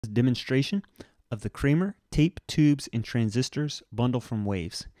Demonstration of the Kramer Tape, Tubes, and Transistors bundle from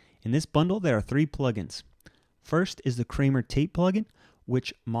Waves. In this bundle, there are 3 plugins. First is the Kramer Tape plugin,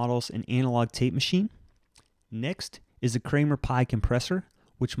 which models an analog tape machine. Next is the Kramer Pi compressor,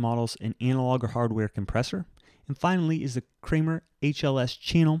 which models an analog or hardware compressor. And finally is the Kramer HLS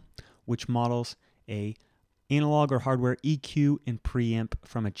Channel, which models a analog or hardware EQ and preamp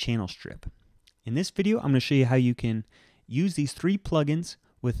from a channel strip. In this video, I'm going to show you how you can use these 3 plugins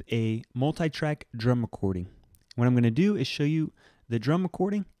with a multi-track drum recording. What I'm going to do is show you the drum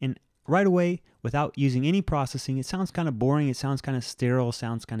recording, and right away, without using any processing, it sounds kind of boring, it sounds kind of sterile, it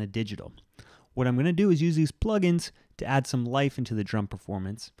sounds kind of digital. What I'm going to do is use these plugins to add some life into the drum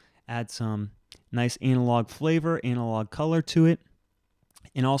performance, add some nice analog flavor, analog color to it,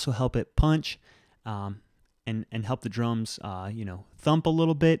 and also help it punch and help the drums thump a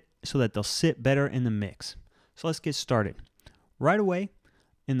little bit so that they'll sit better in the mix. So let's get started. Right away,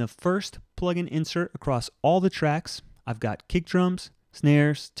 in the first plugin insert across all the tracks, I've got kick drums,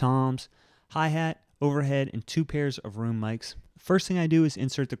 snares, toms, hi-hat, overhead, and 2 pairs of room mics. First thing I do is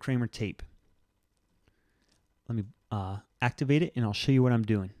insert the Kramer tape. Let me activate it and I'll show you what I'm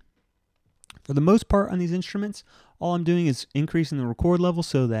doing. For the most part on these instruments, all I'm doing is increasing the record level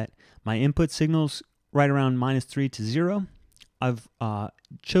so that my input signal's right around -3 to 0. I've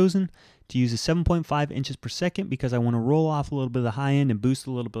chosen to use a 7.5 inches per second because I want to roll off a little bit of the high end and boost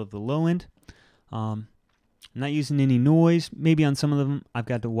a little bit of the low end. I'm not using any noise. Maybe on some of them I've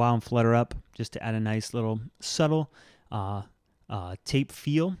got the wow and flutter up just to add a nice little subtle tape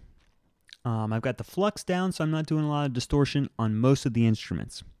feel. I've got the flux down, so I'm not doing a lot of distortion on most of the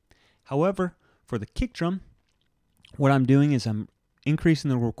instruments. However, for the kick drum, what I'm doing is I'm increasing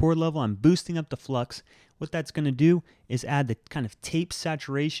the record level, I'm boosting up the flux. What that's going to do is add the kind of tape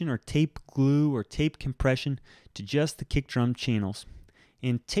saturation or tape glue or tape compression to just the kick drum channels.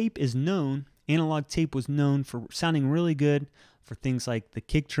 And tape is known, analog tape was known for sounding really good for things like the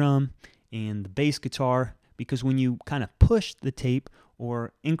kick drum and the bass guitar, because when you kind of push the tape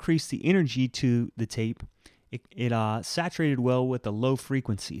or increase the energy to the tape, it saturated well with the low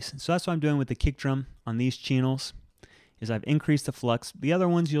frequencies. So that's what I'm doing with the kick drum on these channels, is I've increased the flux. The other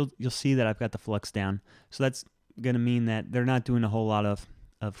ones you'll see that I've got the flux down. So that's going to mean that they're not doing a whole lot of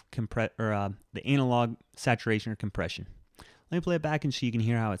the analog saturation or compression. Let me play it back and so you can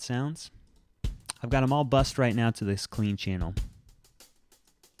hear how it sounds. I've got them all bussed right now to this clean channel.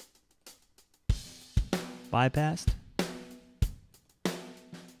 Bypassed.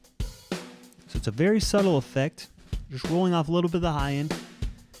 So it's a very subtle effect, just rolling off a little bit of the high end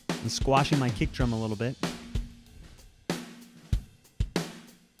and squashing my kick drum a little bit.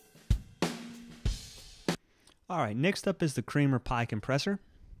 Alright, next up is the Kramer Pi compressor.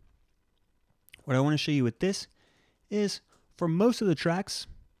 What I want to show you with this is, for most of the tracks,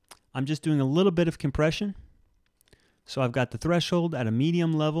 I'm just doing a little bit of compression. So I've got the threshold at a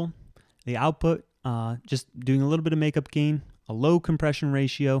medium level, the output just doing a little bit of makeup gain, a low compression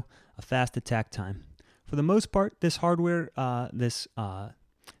ratio, a fast attack time. For the most part, this hardware, this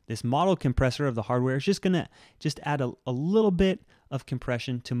model compressor of the hardware is just going to add a little bit of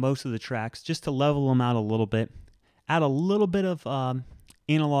compression to most of the tracks, just to level them out a little bit, add a little bit of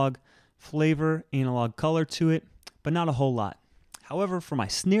analog flavor, analog color to it, but not a whole lot. However, for my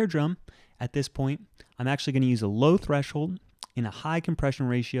snare drum, at this point, I'm actually going to use a low threshold in a high compression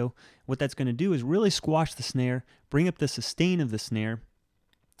ratio. What that's going to do is really squash the snare, bring up the sustain of the snare,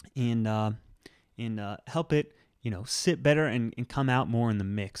 and help it sit better and come out more in the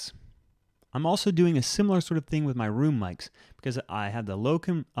mix. I'm also doing a similar sort of thing with my room mics because I have the low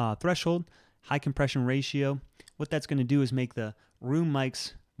threshold, high compression ratio. What that's going to do is make the room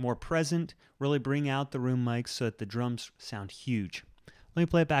mics more present, really bring out the room mics so that the drums sound huge. Let me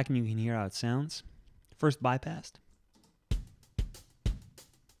play it back and you can hear how it sounds. First bypassed.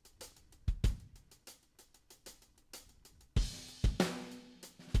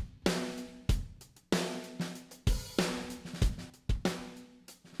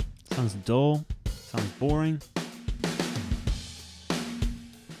 Sounds dull, sounds boring.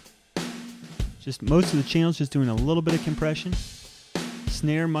 Just most of the channels just doing a little bit of compression.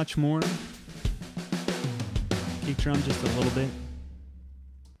 Snare much more. Kick drum just a little bit.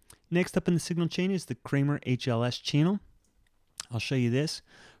 Next up in the signal chain is the Kramer HLS channel. I'll show you this.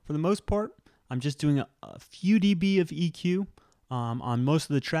 For the most part, I'm just doing a few dB of EQ on most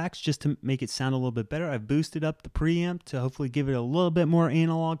of the tracks just to make it sound a little bit better. I've boosted up the preamp to hopefully give it a little bit more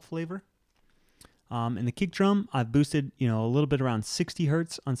analog flavor. In the kick drum, I've boosted a little bit around 60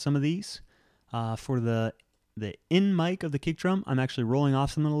 hertz on some of these. For the in mic of the kick drum, I'm actually rolling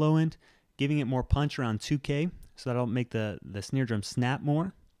off some of the low end, giving it more punch around 2K, so that'll make the snare drum snap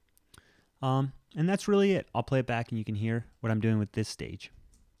more. And that's really it. I'll play it back and you can hear what I'm doing with this stage.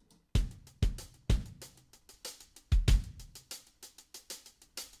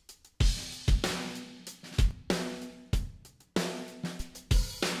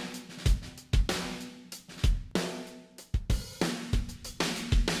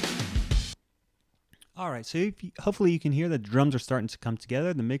 Alright, so hopefully you can hear that the drums are starting to come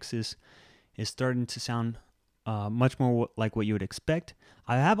together. The mix is starting to sound much more like what you would expect.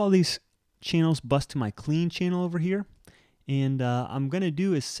 I have all these channels bust to my clean channel over here, and I'm going to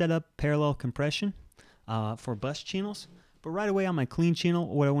do is set up parallel compression for bus channels. But right away on my clean channel,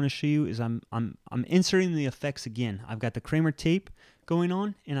 what I want to show you is I'm inserting the effects again. I've got the Kramer tape going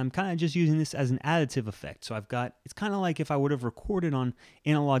on, and I'm kind of just using this as an additive effect. So it's kind of like if I would have recorded on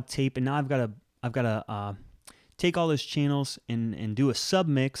analog tape, and now I've got to take all those channels and do a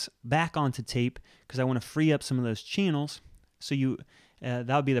submix back onto tape because I want to free up some of those channels. So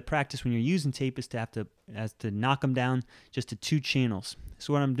that would be the practice when you're using tape, is to have to knock them down just to 2 channels.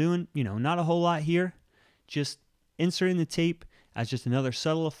 So what I'm doing, not a whole lot here, just inserting the tape as just another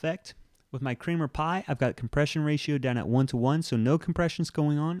subtle effect. With my Kramer Pi, I've got compression ratio down at 1:1, so no compression's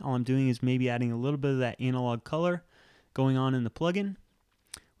going on. All I'm doing is maybe adding a little bit of that analog color going on in the plugin.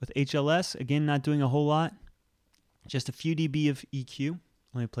 With HLS, again, not doing a whole lot, just a few dB of EQ.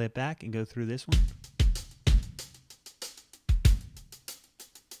 Let me play it back and go through this one.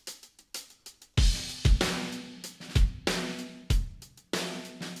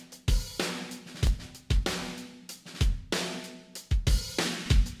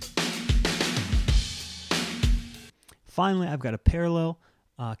 Finally, I've got a parallel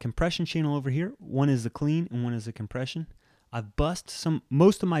compression channel over here. One is the clean and one is the compression. I've bussed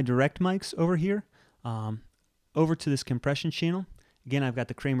most of my direct mics over here over to this compression channel. Again, I've got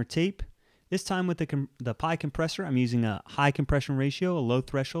the Kramer tape. This time with the Pi compressor, I'm using a high compression ratio, a low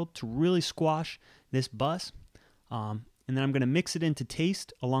threshold, to really squash this bus. And then I'm going to mix it into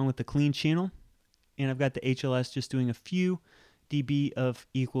taste along with the clean channel. And I've got the HLS just doing a few dB of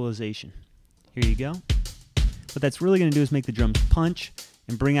equalization. Here you go. What that's really going to do is make the drums punch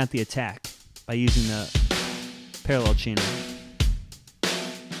and bring out the attack by using the parallel channel.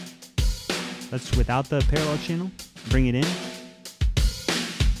 That's without the parallel channel. Bring it in.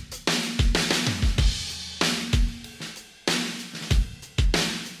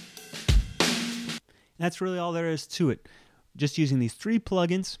 That's really all there is to it. Just using these 3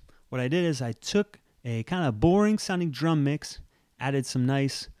 plugins, what I did is I took a kind of boring sounding drum mix, added some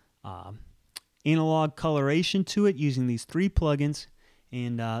nice analog coloration to it using these 3 plugins,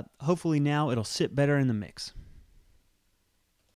 and hopefully now it'll sit better in the mix.